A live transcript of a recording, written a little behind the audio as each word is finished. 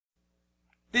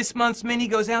This month's mini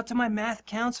goes out to my Math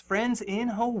Counts friends in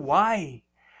Hawaii.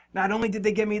 Not only did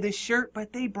they get me this shirt,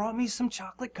 but they brought me some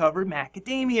chocolate-covered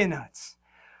macadamia nuts.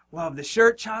 Love the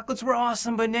shirt, chocolates were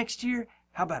awesome, but next year,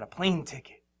 how about a plane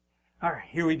ticket? Alright,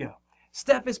 here we go.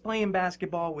 Steph is playing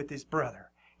basketball with his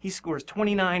brother. He scores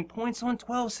 29 points on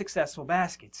 12 successful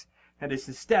baskets. Now this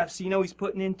is Steph, so you know he's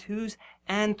putting in 2s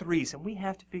and 3s, and we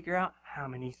have to figure out how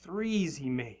many 3s he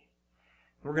made.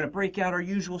 We're going to break out our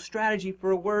usual strategy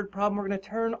for a word problem. We're going to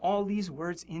turn all these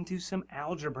words into some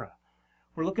algebra.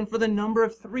 We're looking for the number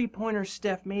of 3-pointers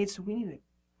Steph made, so we need a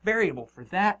variable for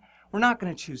that. We're not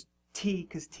going to choose T,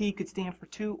 because T could stand for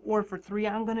 2 or for 3.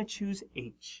 I'm going to choose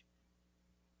H.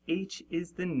 H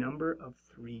is the number of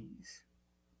 3s.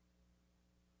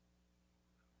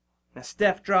 Now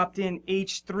Steph dropped in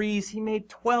H 3s. He made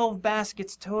 12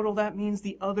 baskets total. That means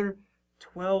the other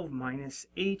 12 minus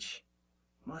H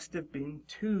must have been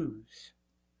 2s.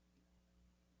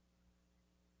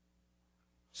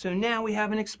 So now we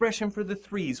have an expression for the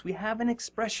 3s. We have an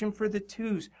expression for the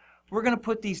 2s. We're going to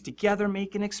put these together,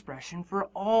 make an expression for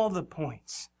all the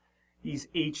points. These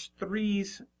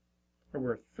H3s are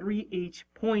worth 3H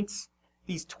points.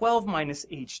 These 12 minus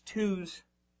H2s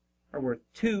are worth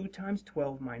 2 times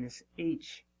 12 minus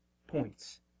H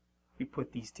points. We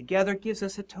put these together, it gives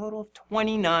us a total of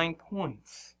 29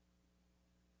 points.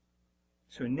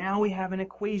 So now we have an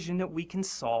equation that we can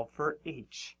solve for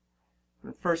H.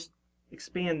 We'll first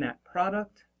expand that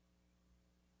product.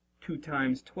 2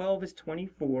 times 12 is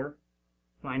 24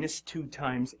 minus 2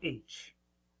 times H.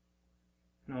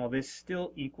 And all this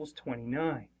still equals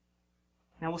 29.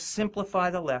 Now we'll simplify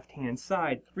the left-hand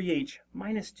side. 3H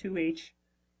minus 2H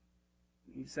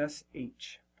leaves us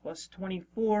H plus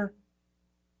 24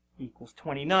 equals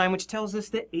 29, which tells us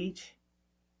that H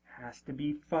has to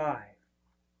be 5.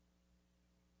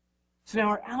 So now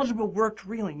our algebra worked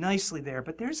really nicely there,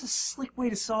 but there's a slick way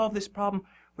to solve this problem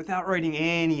without writing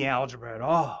any algebra at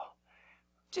all.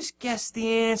 Just guess the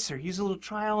answer, use a little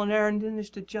trial and error, and then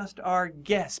just adjust our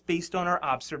guess based on our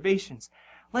observations.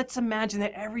 Let's imagine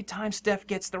that every time Steph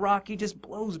gets the rock, he just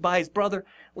blows by his brother,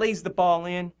 lays the ball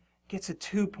in, gets a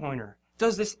 2-pointer.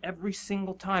 Does this every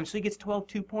single time, so he gets 12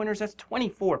 2-pointers, that's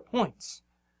 24 points.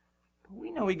 But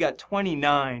we know he got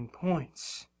 29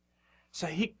 points. So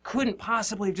he couldn't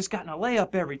possibly have just gotten a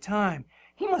layup every time.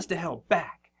 He must have held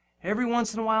back. Every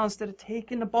once in a while, instead of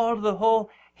taking the ball to the hole,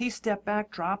 he stepped back,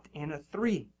 dropped in a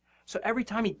 3. So every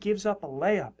time he gives up a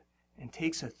layup and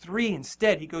takes a 3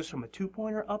 instead, he goes from a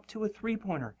 2-pointer up to a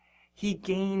 3-pointer. He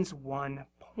gains 1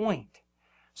 point.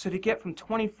 So to get from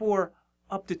 24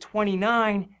 up to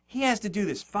 29, he has to do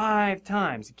this 5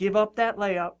 times. Give up that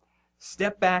layup,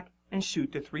 step back, and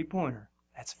shoot the 3-pointer.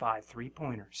 That's 5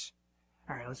 3-pointers.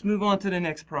 All right, let's move on to the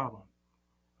next problem.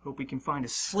 Hope we can find a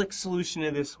slick solution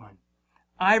to this one.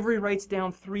 Ivory writes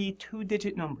down 3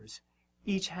 2-digit numbers.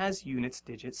 Each has units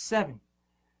digit 7.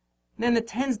 Then the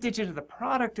tens digit of the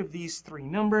product of these 3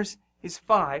 numbers is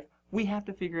 5. We have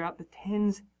to figure out the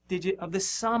tens digit of the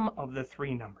sum of the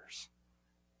 3 numbers.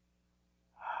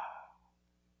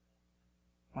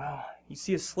 Well, you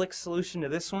see a slick solution to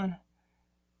this one?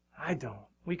 I don't.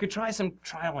 We could try some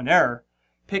trial and error.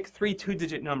 Pick 3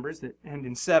 2-digit numbers that end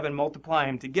in 7, multiply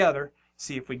them together,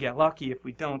 see if we get lucky. If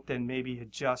we don't, then maybe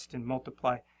adjust and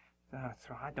multiply.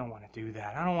 I don't want to do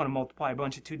that. I don't want to multiply a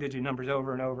bunch of 2-digit numbers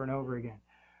over and over and over again.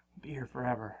 I'll be here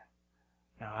forever.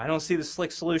 Now, I don't see the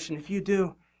slick solution. If you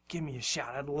do, give me a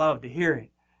shout. I'd love to hear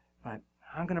it. But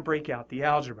I'm going to break out the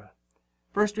algebra.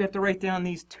 First, we have to write down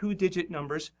these 2-digit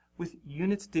numbers with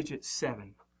units digit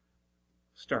 7.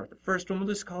 Start with the first one. We'll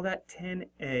just call that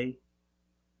 10A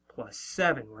plus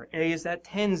 7, where A is that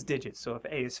tens digit. So if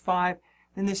A is 5,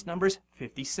 then this number is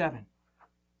 57.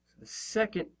 So the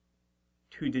second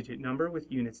 2-digit number with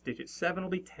units digit 7 will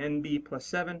be 10B plus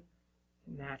 7.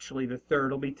 Naturally, the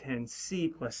third will be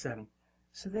 10C plus 7.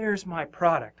 So there's my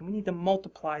product. And we need to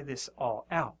multiply this all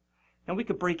out. Now we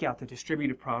could break out the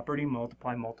distributive property,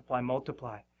 multiply, multiply,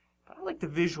 multiply. But I like to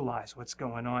visualize what's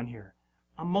going on here.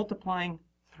 I'm multiplying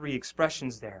 3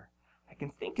 expressions there. I can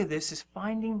think of this as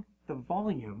finding the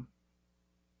volume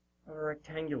of a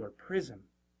rectangular prism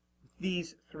with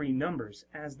these 3 numbers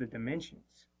as the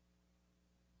dimensions.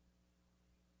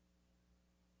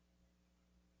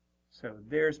 So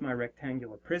there's my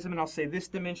rectangular prism, and I'll say this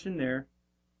dimension there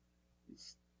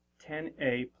is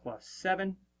 10A plus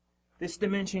 7. This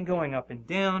dimension going up and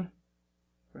down,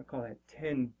 we're going to call that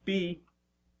 10B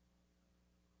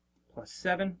plus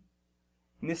 7.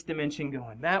 And this dimension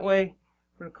going that way,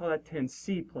 we're going to call that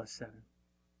 10C plus 7.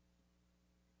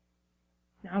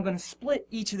 Now I'm going to split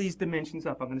each of these dimensions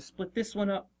up. I'm going to split this one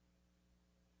up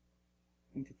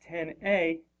into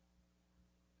 10A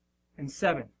and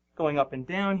 7. Going up and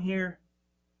down here,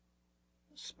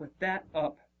 split that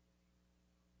up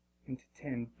into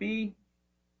 10b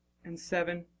and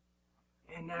 7.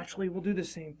 And naturally, we'll do the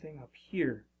same thing up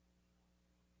here.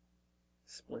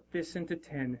 Split this into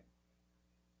 10c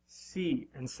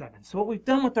and 7. So what we've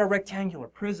done with our rectangular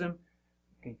prism,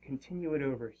 we can continue it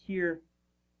over here,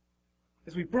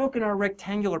 is we've broken our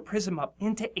rectangular prism up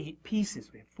into 8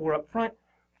 pieces. We have 4 up front,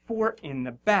 4 in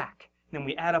the back. Then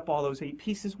we add up all those 8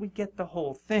 pieces, we get the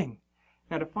whole thing.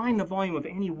 Now to find the volume of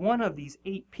any one of these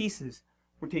 8 pieces,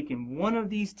 we're taking one of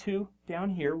these 2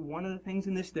 down here, one of the things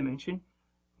in this dimension,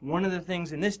 one of the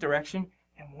things in this direction,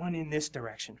 and one in this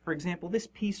direction. For example, this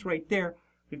piece right there,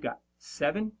 we've got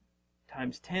 7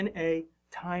 times 10a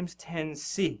times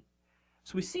 10c.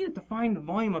 So we see that to find the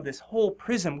volume of this whole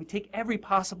prism, we take every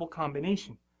possible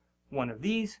combination. One of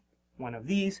these, one of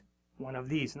these, one of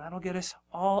these, and that'll get us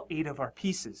all 8 of our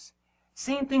pieces.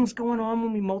 Same thing's going on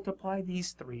when we multiply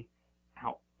these 3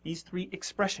 out. These 3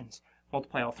 expressions.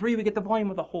 Multiply all 3, we get the volume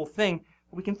of the whole thing.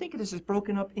 But we can think of this as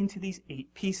broken up into these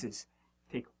 8 pieces.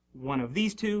 Take one of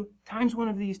these 2, times one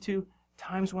of these 2,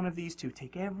 times one of these 2.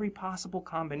 Take every possible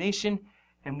combination,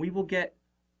 and we will get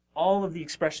all of the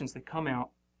expressions that come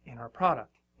out in our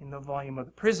product, in the volume of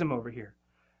the prism over here.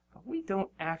 But we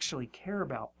don't actually care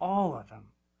about all of them.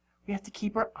 We have to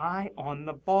keep our eye on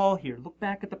the ball here. Look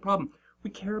back at the problem. We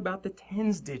care about the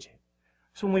tens digit.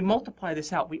 So when we multiply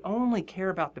this out, we only care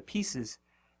about the pieces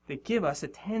that give us a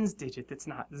tens digit that's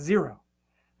not 0.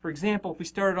 For example, if we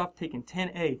started off taking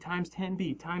 10a times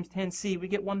 10b times 10c, we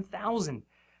get 1,000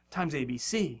 times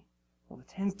abc. Well, the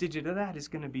tens digit of that is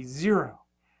going to be 0.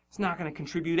 It's not going to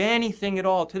contribute anything at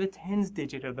all to the tens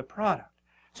digit of the product.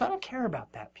 So I don't care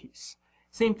about that piece.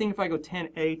 Same thing if I go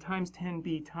 10a times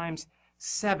 10b times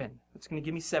 7. It's going to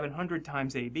give me 700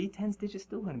 times ab. Tens digit is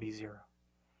still going to be 0.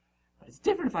 But it's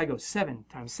different if I go 7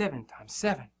 times 7 times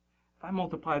 7. If I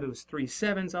multiply those 3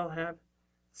 7s, I'll have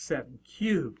 7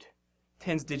 cubed.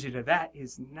 Tens digit of that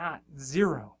is not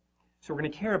 0. So we're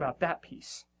going to care about that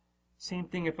piece. Same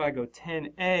thing if I go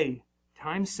 10a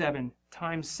times 7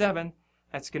 times 7.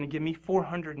 That's going to give me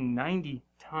 490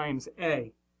 times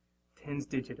a. Tens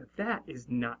digit of that is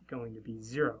not going to be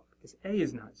 0, because a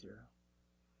is not 0.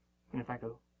 And if I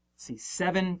go, see,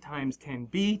 7 times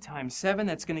 10b times 7,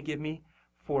 that's going to give me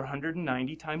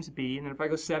 490 times b. And then if I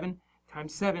go 7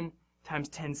 times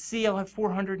 10c, I'll have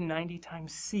 490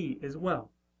 times c as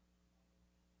well.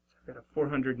 So I've got a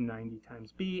 490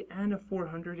 times b and a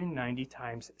 490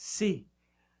 times c.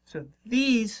 So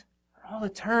these are all the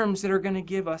terms that are going to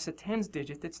give us a tens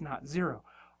digit that's not 0.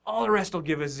 All the rest will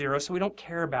give us 0, so we don't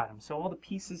care about them. So all the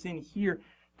pieces in here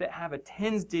that have a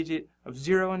tens digit of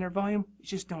 0 in their volume, we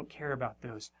just don't care about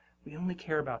those. We only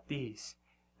care about these.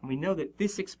 And we know that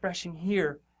this expression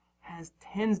here has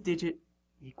tens digit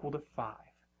equal to 5.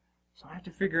 So I have to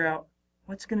figure out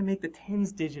what's going to make the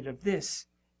tens digit of this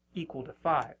equal to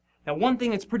 5. Now one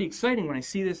thing that's pretty exciting when I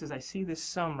see this is I see this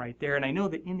sum right there, and I know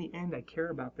that in the end I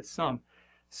care about the sum.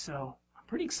 So I'm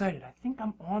pretty excited. I think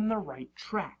I'm on the right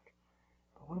track.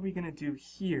 But what are we going to do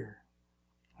here?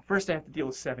 First I have to deal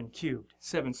with 7 cubed.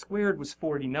 7 squared was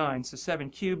 49, so 7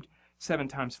 cubed, 7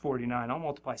 times 49. I'll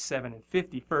multiply 7 and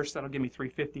 50 first. That'll give me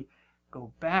 350.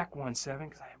 Go back 1 7,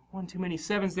 because I have one too many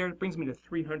 7s there. It brings me to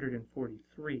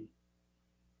 343.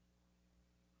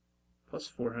 Plus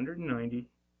 490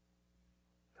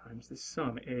 times the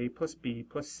sum, a plus b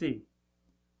plus c.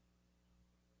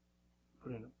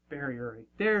 Put in a barrier right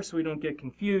there so we don't get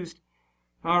confused.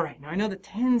 All right, now I know the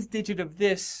tens digit of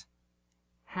this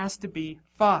has to be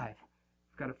 5.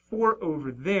 I've got a 4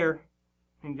 over there.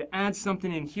 I need to add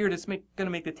something in here that's going to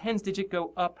make the tens digit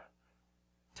go up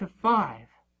to 5.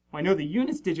 Well, I know the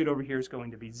units digit over here is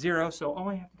going to be 0, so all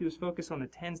I have to do is focus on the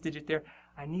tens digit there.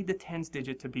 I need the tens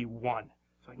digit to be 1.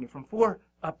 So I can get from 4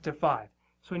 up to 5.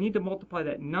 So I need to multiply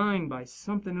that 9 by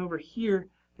something over here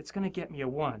that's going to get me a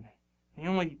 1. The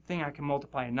only thing I can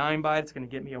multiply a 9 by that's going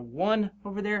to get me a 1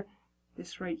 over there,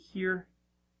 this right here,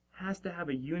 has to have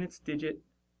a units digit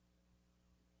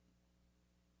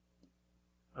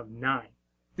of 9.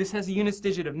 This has a units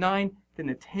digit of 9, then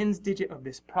the tens digit of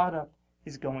this product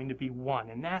is going to be 1.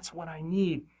 And that's what I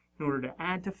need in order to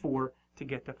add to 4 to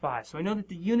get to 5. So I know that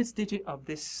the units digit of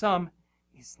this sum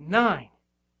is 9.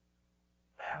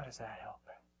 How does that help?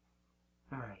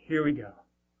 All right, here we go.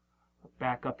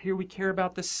 Back up here, we care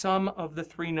about the sum of the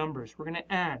 3 numbers. We're going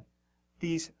to add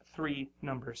these 3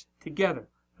 numbers together.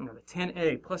 I'm going to have a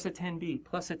 10a plus a 10b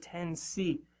plus a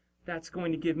 10c. That's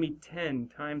going to give me 10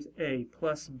 times a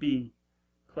plus b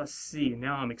plus c. And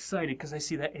now I'm excited because I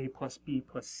see that a plus b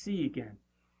plus c again.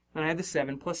 And I have the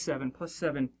 7 plus 7 plus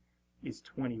 7 is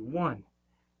 21.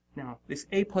 Now, this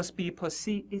a plus b plus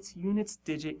c, its units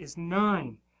digit is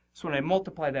 9. So when I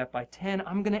multiply that by 10,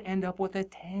 I'm going to end up with a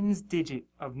tens digit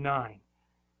of 9.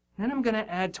 Then I'm going to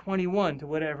add 21 to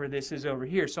whatever this is over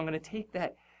here. So I'm going to take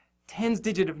that tens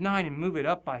digit of 9 and move it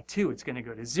up by 2. It's going to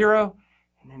go to 0,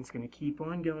 and then it's going to keep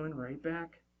on going right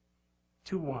back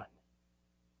to 1.